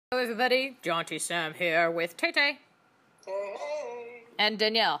Hello everybody, Jaunty Sam here with Tay Tay. Hey, hey. And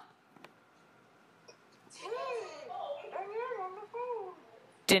Danielle.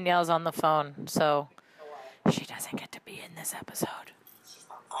 Danielle's on the phone, so she doesn't get to be in this episode.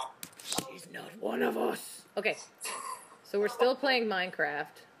 She's not one of us. Okay, so we're still playing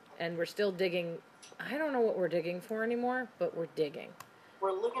Minecraft, and we're still digging. I don't know what we're digging for anymore, but we're digging.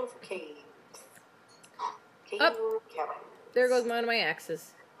 We're looking for caves. Up. There goes one of my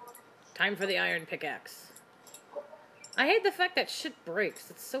axes. Time for the iron pickaxe. I hate the fact that shit breaks.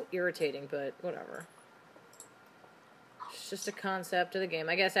 It's so irritating, but whatever. It's just a concept of the game.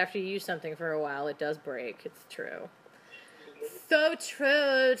 I guess after you use something for a while, it does break. It's true. So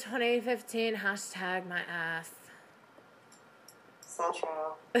true. 2015, hashtag my ass. Sasha.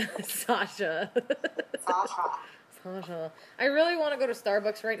 Sasha. Sasha. I really want to go to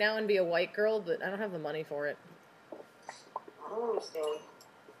Starbucks right now and be a white girl, but I don't have the money for it. I don't understand.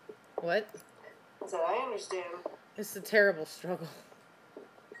 What? I said, I understand. It's a terrible struggle.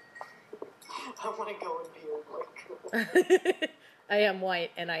 I want to go and be a white girl. I am white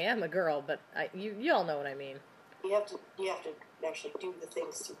and I am a girl, but you all know what I mean. You have to actually do the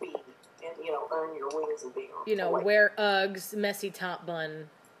things to be, and earn your wings and be. Wear Uggs, messy top bun,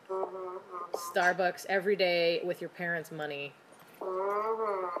 Starbucks every day with your parents' money,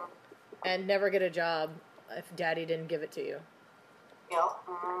 and never get a job if Daddy didn't give it to you. Yeah.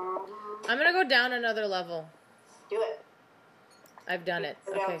 I'm gonna go down another level. Do it. I've done it.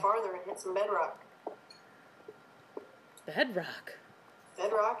 Go down farther and hit some bedrock. Bedrock?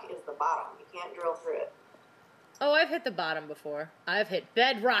 Bedrock is the bottom. You can't drill through it. Oh, I've hit the bottom before. I've hit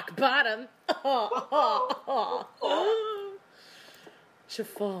bedrock bottom.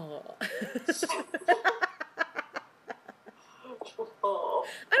 Chaffal.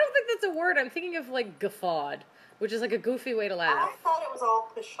 I don't think that's a word. I'm thinking of like guffawed, which is like a goofy way to laugh. I thought it was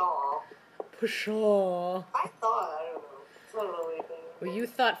all pshaw. Pshaw. I thought, I don't know. I don't know anything. Well, you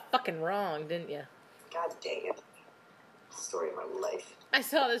thought fucking wrong, didn't you? God dang it. Story of my life. I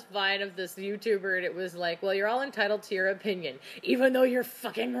saw this vine of this YouTuber and it was like, well, you're all entitled to your opinion, even though you're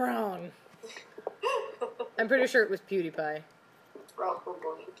fucking wrong. I'm pretty sure it was PewDiePie.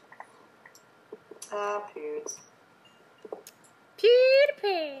 Probably. Pewds.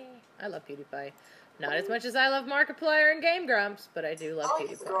 PewDiePie. I love PewDiePie. Not as much as I love Markiplier and Game Grumps, but I do love PewDiePie.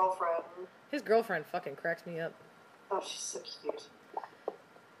 His girlfriend. His girlfriend fucking cracks me up. Oh, she's so cute.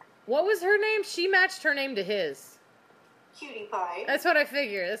 What was her name? She matched her name to his. Cutie Pie. That's what I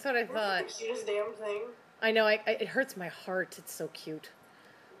figured. That's what I thought. The cutest damn thing. I know. It hurts my heart. It's so cute.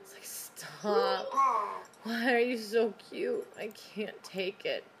 It's like, stop. Why are you so cute? I can't take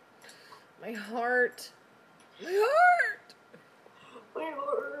it. My heart. My heart. My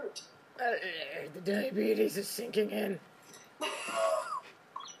heart. The diabetes is sinking in.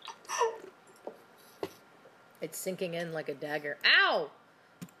 It's sinking in like a dagger. Ow!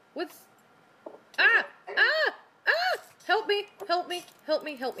 What's... Ah! Ah! Ah! Help me! Help me! Help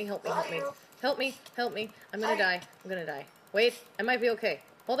me! Help me! Help me! Help me! Help me! Help me! I'm gonna die. I'm gonna die. Wait, I might be okay.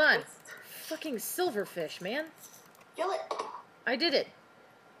 Hold on. Fucking silverfish, man. Kill it. I did it.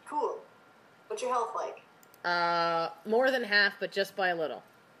 Cool. What's your health like? More than half, but just by a little.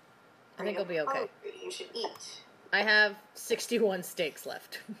 I think I'll be okay. You should eat. I have 61 steaks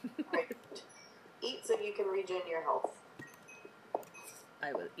left. Right. Eat so you can regen your health.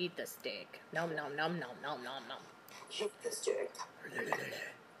 I will eat the steak. Nom nom nom nom nom nom nom. Eat the steak.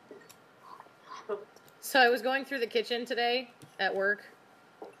 So I was going through the kitchen today at work,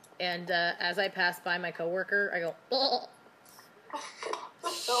 and as I passed by my coworker, I go, oh.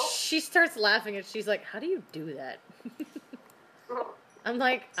 She starts laughing, and she's like, how do you do that? I'm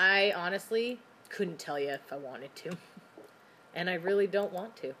like, I honestly couldn't tell you if I wanted to. And I really don't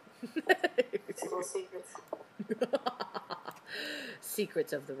want to. Little secrets.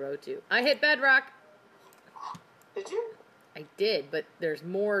 Secrets of the road to. I hit bedrock. Did you? I did, but there's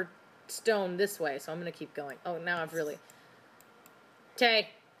more stone this way, so I'm going to keep going. Oh, now I've really... Tay.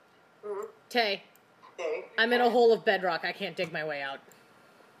 Tay. Hey. I'm in a hole of bedrock. I can't dig my way out.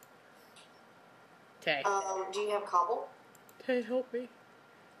 Tay. Do you have cobble? Tay, help me.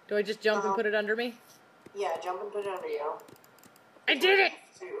 Do I just jump and put it under me? Yeah, jump and put it under you. I did it!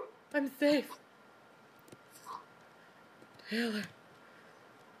 I'm safe. Taylor.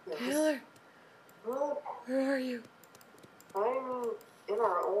 Yes. Taylor. Well, Where are you? I'm in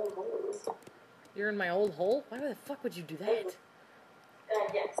our old hole. You're in my old hole? Why the fuck would you do that?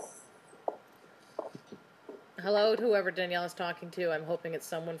 Yes. Hello to whoever Danielle is talking to. I'm hoping it's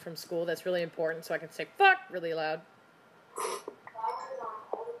someone from school that's really important so I can say fuck really loud.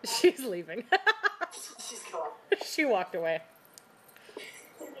 She's leaving. She's gone. She walked away.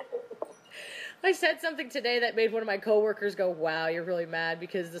 I said something today that made one of my coworkers go, "Wow, you're really mad,"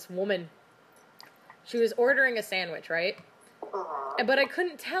 because this woman, she was ordering a sandwich, right? But I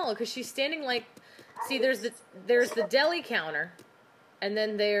couldn't tell because she's standing like, see, there's the deli counter, and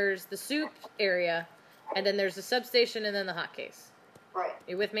then there's the soup area, and then there's the substation, and then the hot case. Right.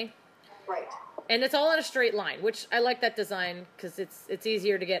 You with me? Right. And it's all in a straight line, which I like that design because it's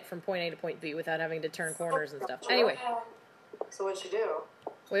easier to get from point A to point B without having to turn corners and stuff. Anyway. So what'd you do?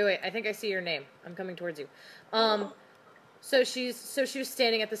 Wait, I think I see your name. I'm coming towards you. So she was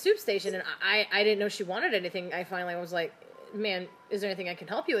standing at the soup station, and I didn't know she wanted anything. I finally was like, "Ma'am, is there anything I can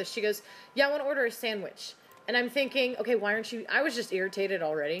help you with?" She goes, "Yeah, I want to order a sandwich." And I'm thinking, okay, why aren't you? I was just irritated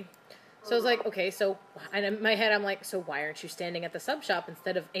already. So I was like, okay, so, and in my head I'm like, so why aren't you standing at the sub shop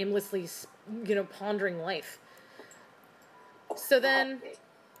instead of aimlessly, pondering life? So then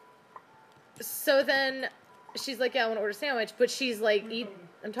she's like, yeah, I want to order a sandwich, but she's like,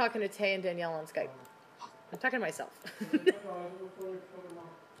 I'm talking to Tay and Danielle on Skype. I'm talking to myself.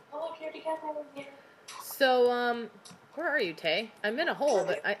 So, where are you, Tay? I'm in a hole,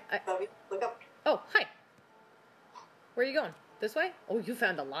 but I Look up. Oh, hi. Where are you going? This way? Oh, you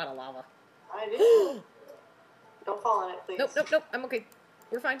found a lot of lava. I did. Don't fall in it, please. Nope. I'm okay.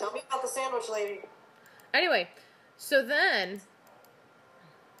 We're fine. Tell me about the sandwich lady. Anyway, so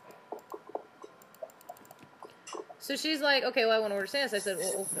she's like, okay, well, I want to order sandwich. I said,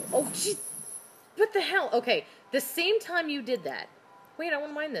 well, oh, jeez. What the hell? Okay, the same time you did that. Wait, I want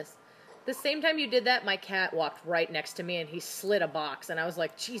to mind this. The same time you did that, my cat walked right next to me, and he slid a box, and I was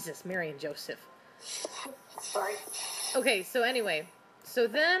like, Jesus, Mary and Joseph. Sorry. Okay, so anyway, so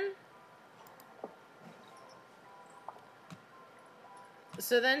then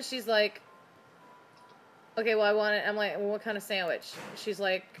she's like, okay, well, I want it. I'm like, well, what kind of sandwich? She's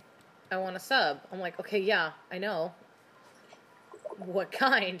like, I want a sub. I'm like, okay, yeah, I know. What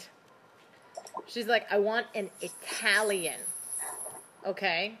kind? She's like, I want an Italian.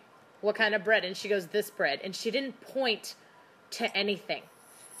 Okay, what kind of bread? And she goes, this bread. And she didn't point to anything.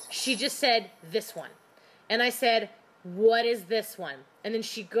 She just said, this one. And I said, what is this one? And then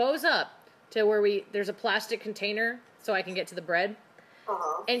she goes up to where there's a plastic container so I can get to the bread.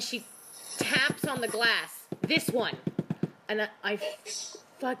 And she taps on the glass, this one. And I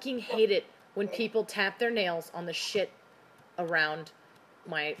fucking hate it when people tap their nails on the shit around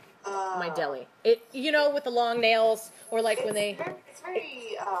my deli. It, with the long nails, or like when they... It's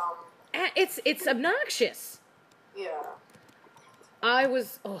very, It's obnoxious. Yeah.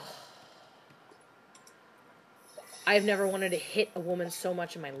 I've never wanted to hit a woman so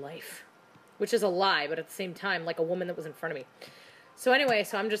much in my life. Which is a lie, but at the same time, like a woman that was in front of me. So anyway,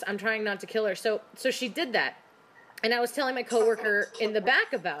 I'm trying not to kill her. So she did that. And I was telling my coworker in the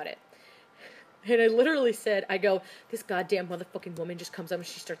back about it. And I literally said, I go, this goddamn motherfucking woman just comes up and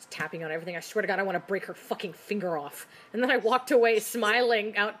she starts tapping on everything. I swear to God, I want to break her fucking finger off. And then I walked away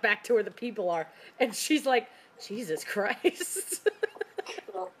smiling out back to where the people are. And she's like, Jesus Christ.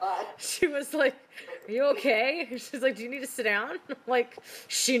 She was like, are you okay? She's like, do you need to sit down? I'm like,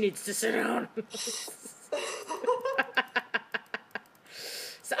 she needs to sit down.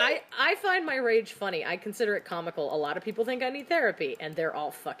 So I find my rage funny. I consider it comical. A lot of people think I need therapy, and they're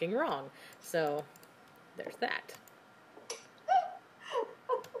all fucking wrong. So, there's that.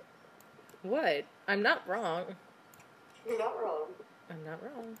 What? I'm not wrong. You're not wrong. I'm not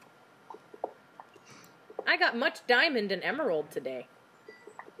wrong. I got much diamond and emerald today.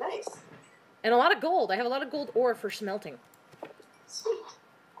 Nice. And a lot of gold. I have a lot of gold ore for smelting. Sweet.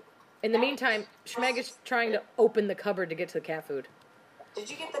 In the meantime, Schmeg is trying to open the cupboard to get to the cat food. Did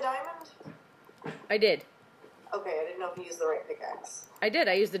you get the diamond? I did. Okay, I didn't know if you used the right pickaxe. I did.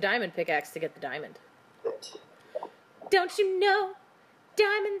 I used the diamond pickaxe to get the diamond. Good. Don't you know,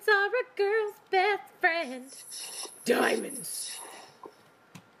 diamonds are a girl's best friend. Diamonds.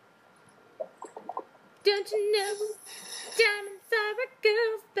 Don't you know, diamonds are a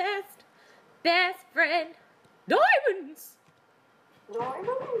girl's best friend. Diamonds.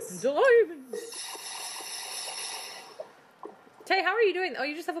 Diamonds. Tay, how are you doing? Oh,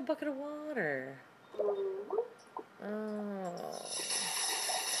 you just have a bucket of water. Oh.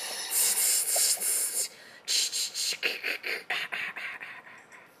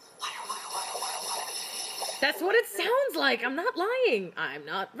 That's what it sounds like. I'm not lying. I'm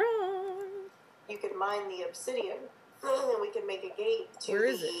not wrong. You can mine the obsidian, and we can make a gate to Where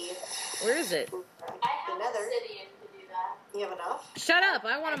is it? Where is it? I have nether. obsidian to do that. You have enough? Shut up.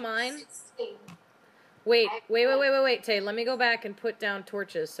 I want to mine. 16. Wait, Tay. Let me go back and put down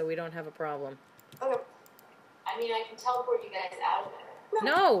torches so we don't have a problem. Okay. I mean, I can teleport you guys out of there.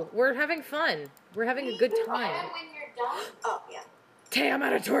 No, we're having fun. We're having a good Why time. not when you're done? Oh, yeah. Tay, I'm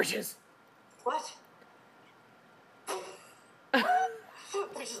out of torches. What? They're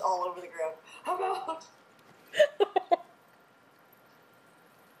just all over the ground. How about?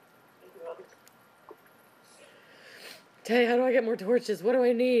 Tay, how do I get more torches? What do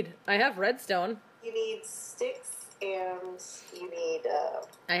I need? I have redstone. You need sticks and you need,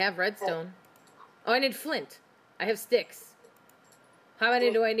 I have redstone. Oh, I need flint. I have sticks. How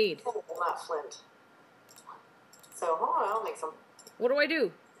many do I need? Well, not flint. So, hold on, I'll make some. What do I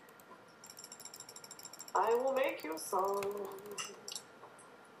do? I will make you some.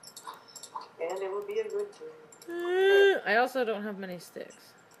 And it will be a good thing. I also don't have many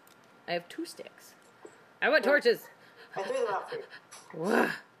sticks. I have 2 sticks. I want torches. I threw them out for you.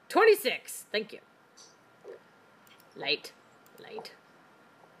 Wah. 26. Thank you. Light. Light.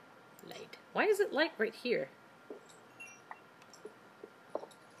 Light. Why is it light right here?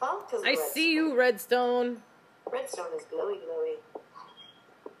 Well, because I see you, redstone. Redstone is glowy, glowy.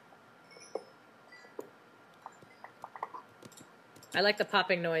 I like the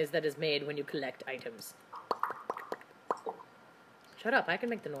popping noise that is made when you collect items. Shut up, I can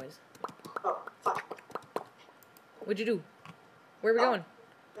make the noise. Oh, fuck. What'd you do? Where are we going?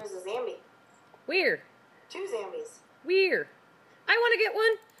 There's a zombie. Where? 2 zombies. Where? I want to get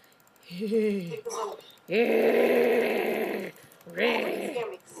one. Take this one. Yeah.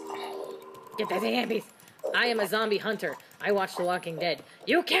 Zombies. Get the zombies. I am a zombie hunter. I watch The Walking Dead.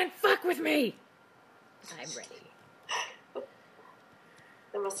 You can't fuck with me. I'm ready.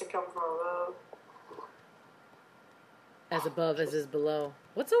 They must have come from above. As above as is below.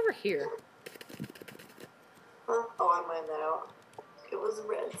 What's over here? Huh? Oh, I mined that out. It was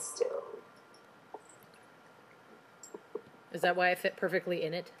redstone. Is that why I fit perfectly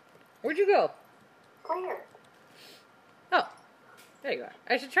in it? Where'd you go? Right here. Oh, there you are.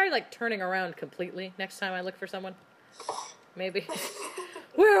 I should try, like, turning around completely next time I look for someone. Maybe.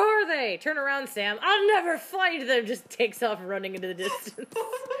 Where are they? Turn around, Sam. I'll never find them. Just takes off running into the distance.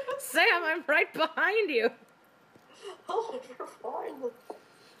 Sam, I'm right behind you. I'll never find them.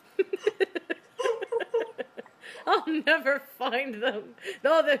 I'll never find them.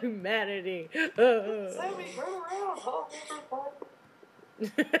 All the humanity. Sammy, turn around. I'll never find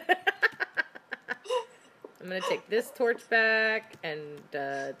them. I'm gonna take this torch back and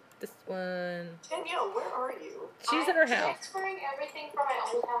this one. Danielle, where are you? She's at her I'm house. transferring everything from my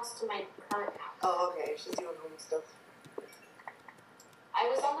old house to my current house. Oh, okay. She's doing home stuff. I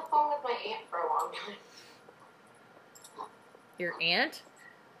was on the phone with my aunt for a long time. Your aunt?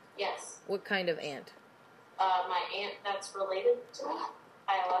 Yes. What kind of aunt? My aunt that's related to me,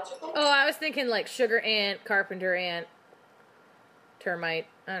 biologically. Oh, I was thinking like sugar ant, carpenter ant, termite.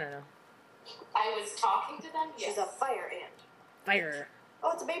 I don't know. I was talking to them. Yes. She's a fire ant. Fire.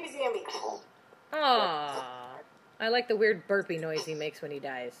 Oh, it's a baby zombie. Aww. I like the weird burpy noise he makes when he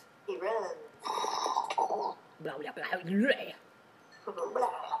dies. He runs. Blah, blah, blah, blah.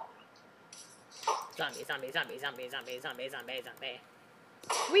 Zombie, zombie, zombie, zombie, zombie, zombie, zombie, zombie.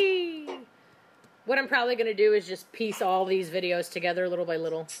 Whee! What I'm probably going to do is just piece all these videos together little by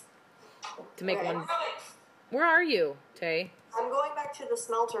little to make one. Where are you, Tay? I'm going back to the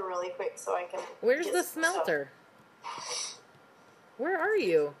smelter really quick so I can. Where's get the some stuff. smelter? Where are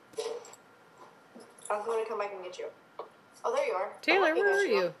you? I'm going to come back and get you. Oh, there you are. Taylor, I'm looking where at are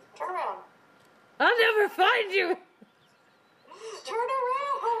you? Turn around. I'll never find you! Turn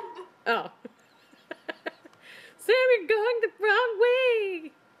around! Oh. Sam, you're going the wrong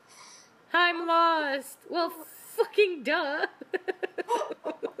way! I'm lost. Well, fucking duh.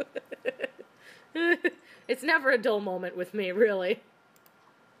 It's never a dull moment with me, really.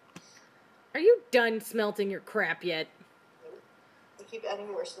 Are you done smelting your crap yet? I keep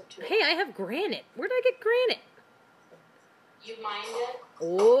adding more stuff to it. Hey, I have granite. Where did I get granite? You mined it?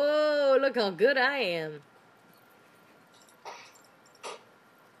 Whoa, look how good I am.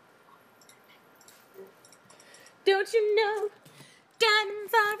 Don't you know?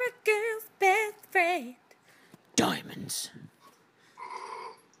 Diamonds are a girl's best friend. Diamonds.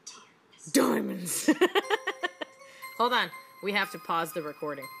 Diamonds. Hold on. We have to pause the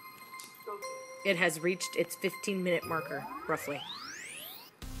recording. It has reached its 15-minute marker, roughly.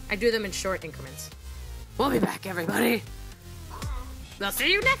 I do them in short increments. We'll be back, everybody. We'll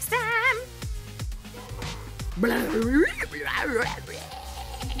see you next time.